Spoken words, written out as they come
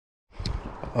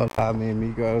Hola, mi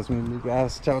amigos, mi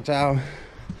amigas, ciao, ciao.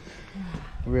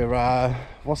 We're,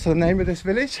 what's the name of this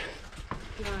village?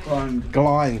 Glynd.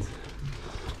 Glynd.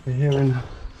 We're here in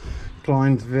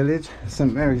Glynd village,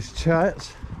 St Mary's Church.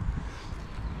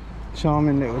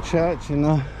 Charming little church in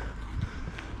a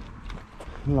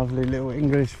lovely little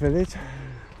English village.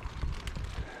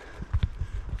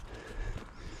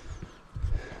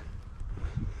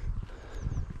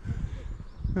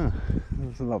 Oh,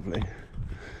 that's lovely.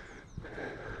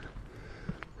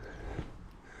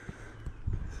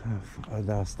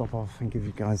 So I'll stop off and give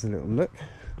you guys a little look.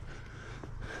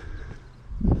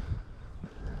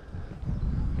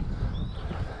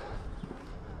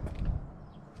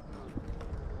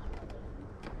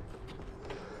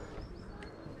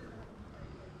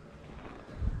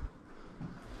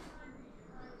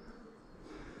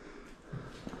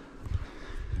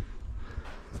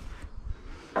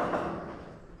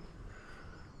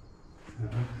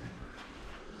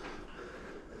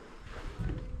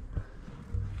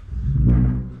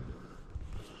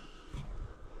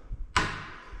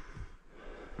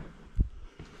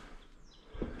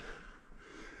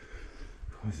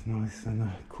 It's nice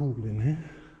and cool in here.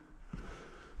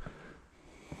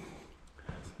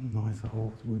 Some nice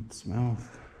old wood smells.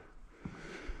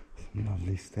 Some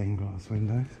lovely stained glass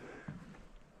windows.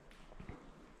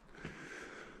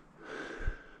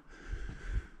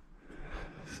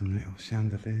 Some little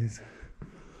chandeliers.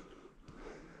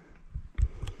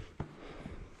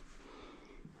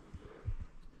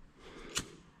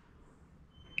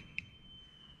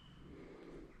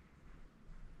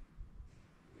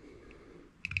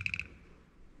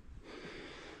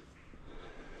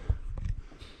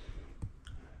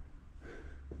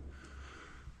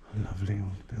 Lovely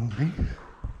old building.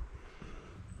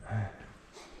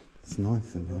 It's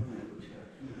nice in here.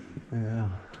 Yeah.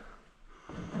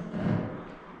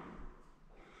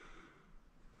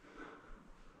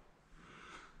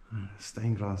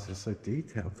 Stained glass is so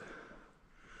detailed.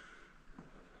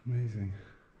 Amazing.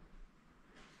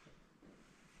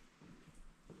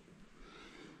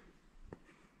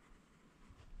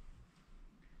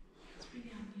 It's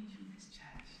really unusual, this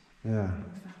church. Yeah.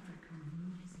 Fabric on the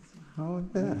walls as well. Oh,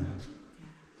 yeah.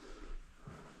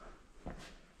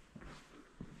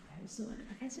 So I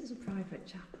guess it's a private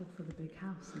chapel for the big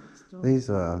house next door. These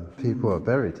are people are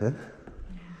buried here.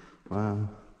 Yeah. Wow.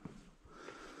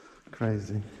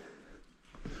 Crazy.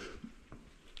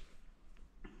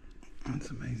 That's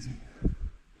amazing.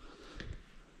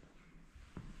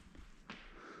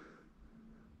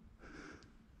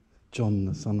 John,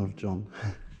 the son of John.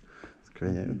 It's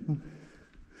creative.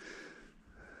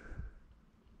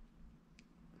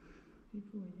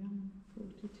 People were young,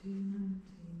 42, 19.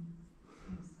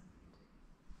 Yes.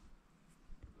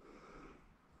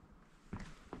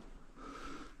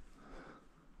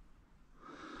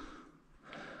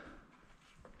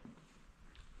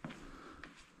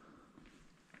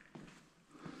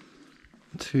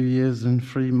 2 years and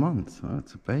 3 months. Oh,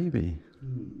 it's a baby.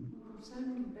 Well, so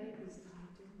many babies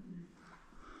died, didn't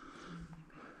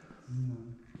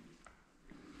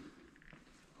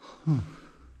there? Huh.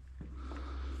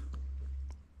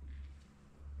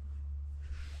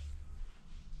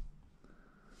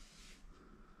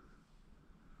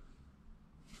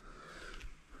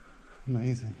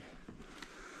 Amazing.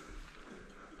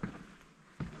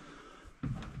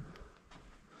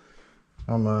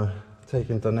 I'm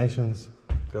taking donations,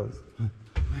 guys.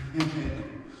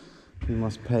 You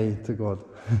must pay to God.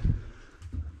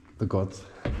 The gods.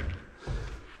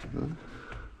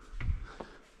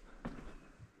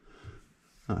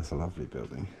 That's a lovely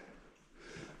building.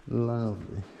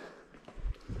 Lovely.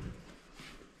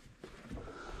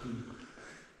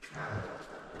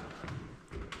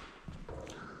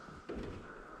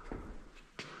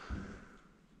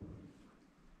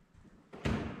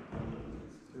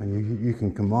 And you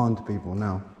can command people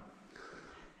now.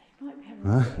 They might be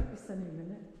able to take this any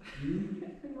minute.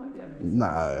 They might be able to.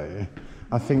 No,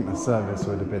 I think the service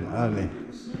would have been early. No,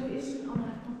 it isn't on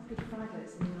Good Friday,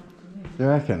 it's in the afternoon. Do you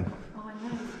reckon? Oh, I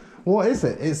know. What is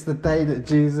it? It's the day that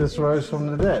Jesus rose from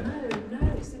the dead. No,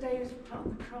 it's the day he was put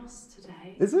on the cross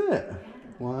today. Is it? Yeah.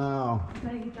 Wow. The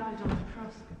day he died on the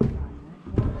cross Good Friday.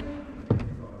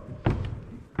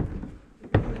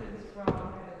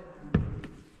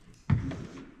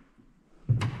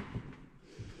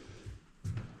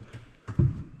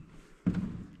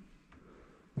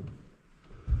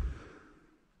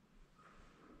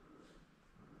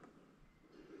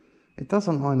 It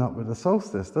doesn't line up with the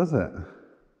solstice, does it?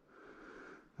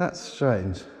 That's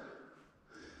strange.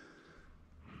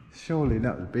 Surely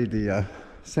that would be the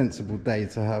sensible day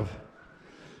to have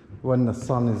when the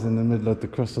sun is in the middle of the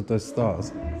cross of those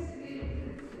stars.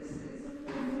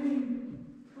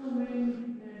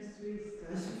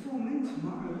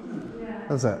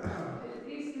 Does it?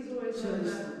 Easter's always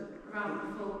around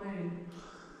the full moon.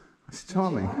 It's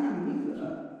charming. I never knew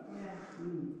that. Yeah.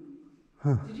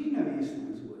 Huh. Did you know Easter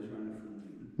was always around the full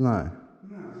moon? No.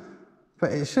 No.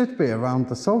 But it should be around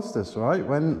the solstice, right?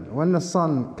 When the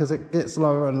sun, because it gets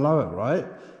lower and lower, right?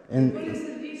 Easter's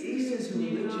a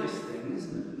religious thing,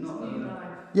 isn't it? Not New life.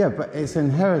 Yeah, but it's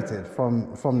inherited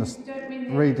from You don't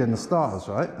mean reading the stars,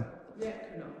 right?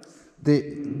 the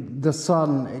equinox. The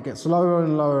sun, it gets lower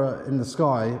and lower in the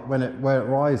sky where it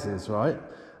rises, right?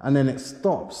 And then it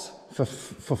stops for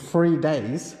 3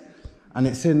 days, and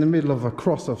it's in the middle of a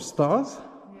cross of stars,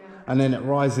 and then it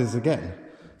rises again.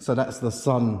 So that's the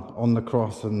sun on the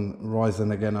cross and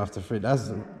rising again after 3 days.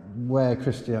 That's where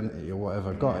Christianity or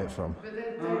whatever got it from. But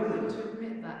they don't want to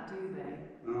admit that, do they?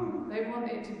 Oh. They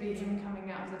want it to be him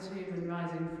coming out of the tomb and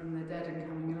rising from the dead and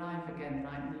coming alive again,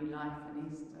 like new life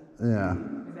and Easter. Yeah.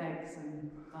 With eggs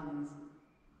and bunnies.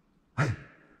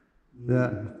 Yeah.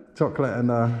 Chocolate and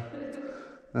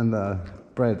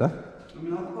bread, huh? I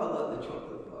mean, I quite like the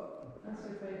chocolate part. That's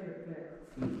your favourite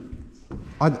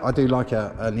bit. I do like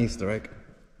an Easter egg,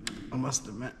 I must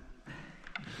admit.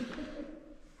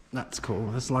 That's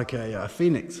cool. It's like a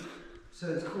phoenix.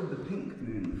 So it's called the pink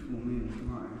moon, the full moon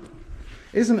tomorrow.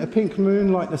 Isn't a pink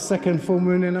moon like the second full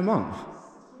moon in a month?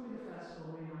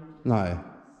 No.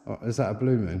 Oh, is that a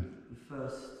blue moon? The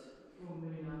first. Full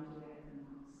moon after the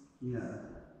equinox. Yeah.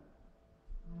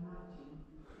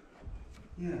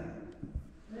 Yeah.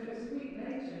 No, it was a week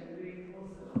later, the Greek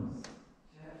Orthodox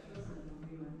Church, wasn't it? When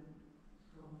we went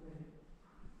full moon.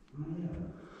 Oh, yeah.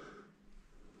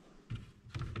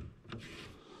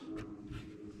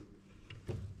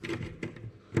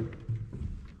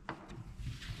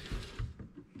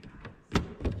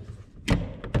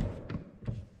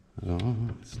 Oh,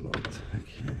 it's locked.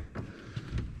 Okay.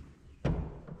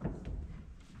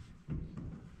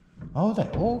 Oh,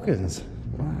 they're organs.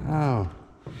 Wow.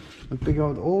 A big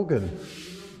old organ.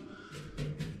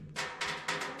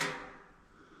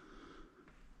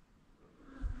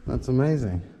 That's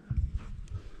amazing.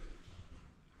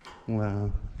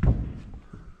 Wow.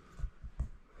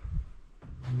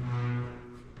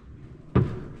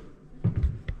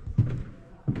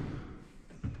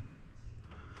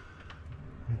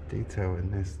 The detail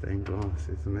in this stained glass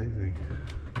is amazing.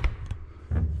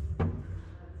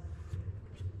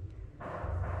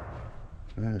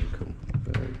 Very cool,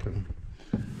 very cool.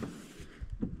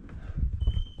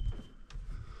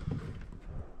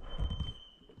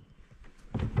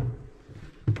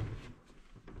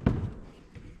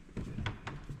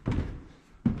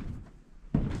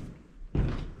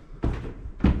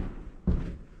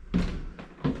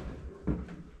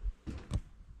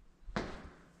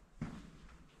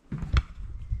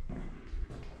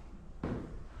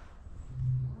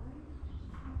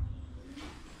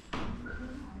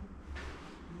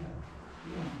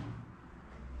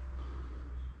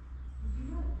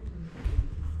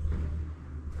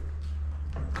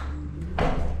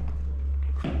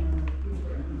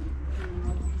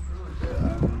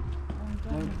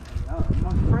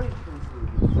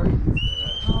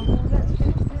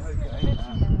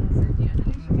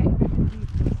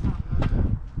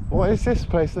 What is this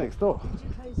place next door? Did you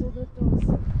close all the doors?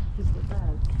 Because the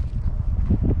bell.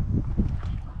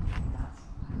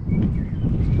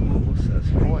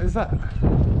 What is that?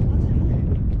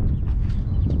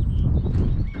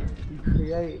 You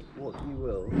create what you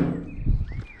will.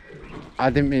 I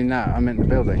didn't mean that, I meant the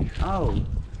building. Oh.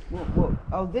 What?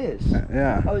 Oh, this?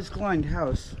 Yeah. Oh, it's Glynd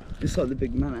house. It's like the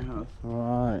big manor house.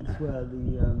 Right. It's where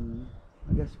the,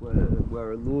 I guess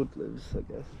where a lord lives, I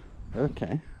guess.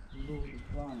 Okay. Lord of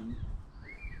Glynd.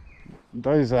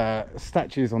 Those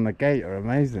statues on the gate are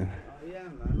amazing. Oh yeah,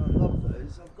 man, I love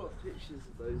those. I've got pictures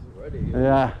of those already.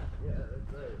 Yeah. Yeah, they're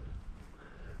great.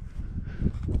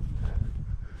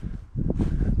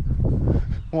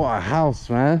 What a house,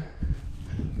 man.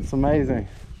 It's amazing.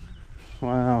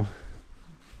 Wow.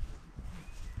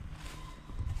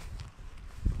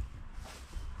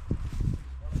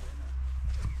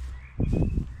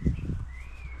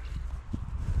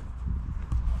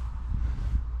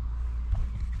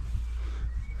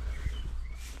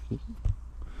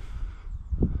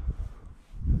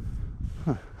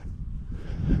 Huh.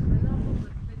 I love all the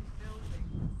Flint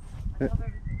buildings. I love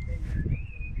everything.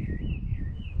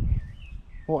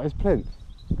 What is plinth?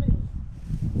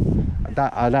 Flint.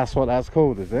 That's what that's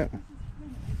called, is it? Flint,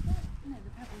 it's like, you know,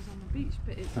 the pebbles on the beach,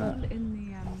 but it's all in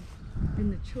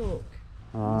the chalk.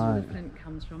 That's where Right. the flint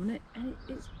comes from, and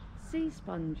it's sea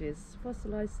sponges,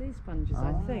 fossilised sea sponges,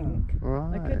 I think.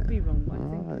 Right. I could be wrong, but I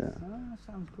think Right. it's Oh, that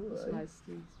sounds cool. Eh? fossilised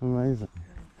sea sponges. Amazing.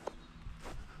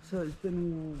 So it's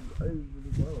been all over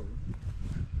the world.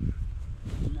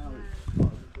 Now it's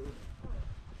part of the building.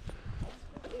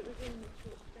 It was in the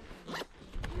church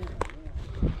definitely.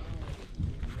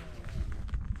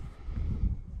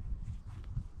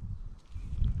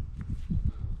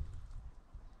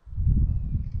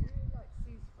 You know, like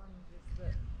sea sponges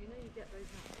that, you know, you get those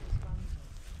natural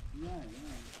sponges.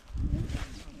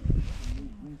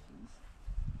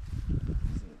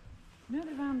 You know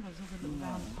the round ones with the little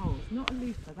round holes? Not a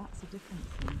loofah, that's a different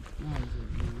thing.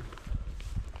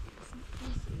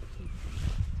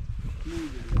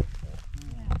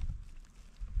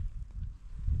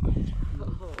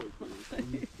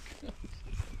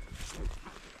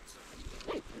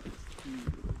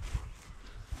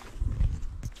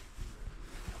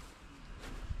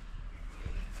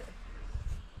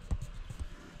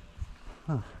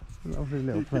 Oh, lovely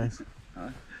little place.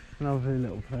 Lovely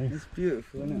little place. It's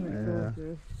beautiful, isn't it?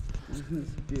 Yeah. Isn't it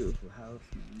a beautiful house,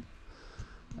 man?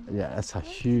 Yeah, that's a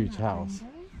huge house.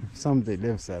 If somebody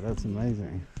lives there, that's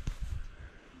amazing.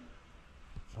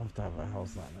 I'd love to have a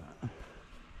house like that.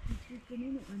 We've been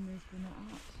in it when there's been an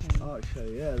art show. Art show,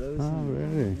 yeah, there was Oh,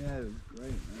 really? Yeah, it was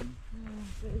great, man. Yeah,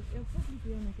 but it'll probably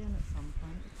be on again at some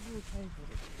point. It's all COVID,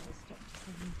 it's stopped to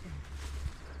 17.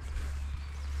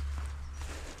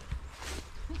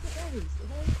 Look at those, are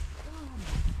those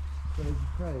Birds of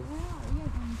prey.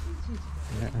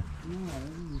 yeah, Yeah.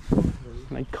 No,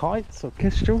 Like kites or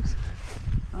kestrels?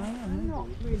 I'm not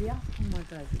really up on my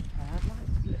birds of prey. I'd like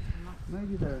to look them up.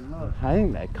 maybe they're in love. I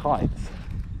think they're kites,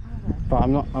 Are they? but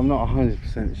I'm not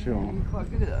 100% sure. You're quite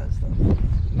good at that stuff.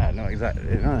 No, not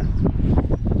exactly, no.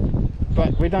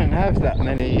 But we don't have that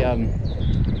many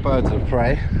birds of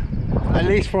prey, at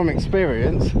least from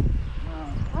experience.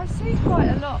 I see quite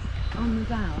a lot on the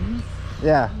downs,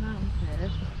 Yeah. around here,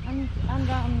 and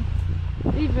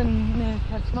even near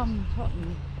Kev's mum and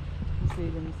Tottenham, you see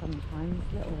them sometimes,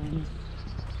 little ones.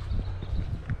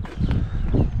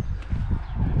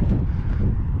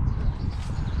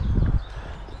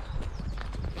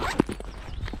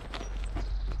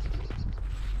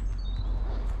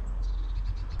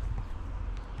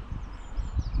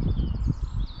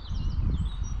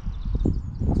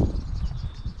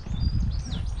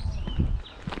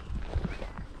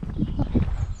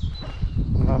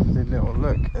 Lovely little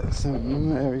look at St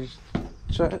Mary's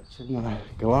Church in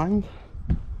Glynd.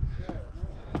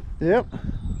 Yep.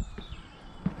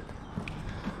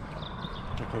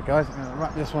 Okay guys, I'm going to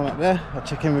wrap this one up there. I'll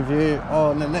check in with you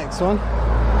on the next one.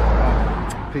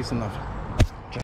 Right, peace and love.